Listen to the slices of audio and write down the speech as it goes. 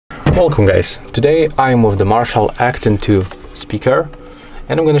Welcome guys, today I'm with the Marshall Acton II speaker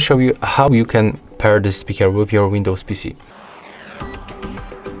and I'm going to show you how you can pair this speaker with your Windows PC.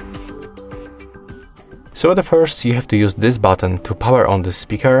 So at first you have to use this button to power on the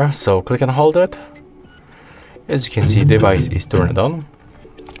speaker, so click and hold it. As you can see, device is turned on.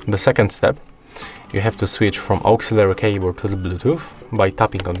 The second step, you have to switch from auxiliary cable to the Bluetooth by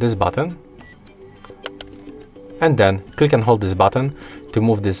tapping on this button. And then click and hold this button to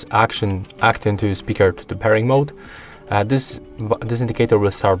move this Acton II speaker to the pairing mode. This indicator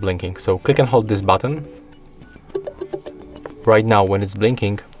will start blinking, so click and hold this button. Right now when it's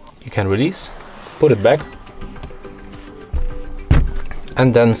blinking, you can release, put it back,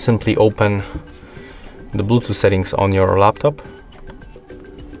 and then simply open the Bluetooth settings on your laptop.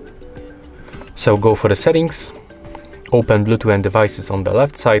 So go for the settings, open Bluetooth and devices on the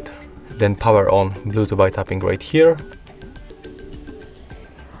left side, then power on Bluetooth by tapping right here.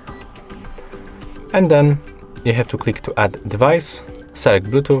 And then you have to click to add device, select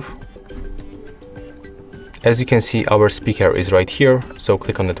Bluetooth. As you can see, our speaker is right here, so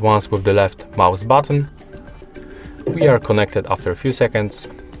click on it once with the left mouse button. We are connected after a few seconds.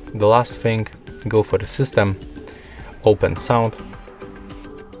 The last thing, go for the system, open sound,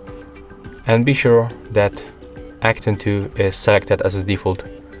 and be sure that Acton II is selected as a default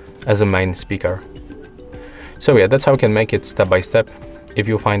as a main speaker. So yeah, that's how you can make it step by step. If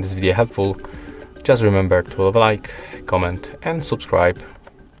you find this video helpful, just remember to leave a like, comment and subscribe.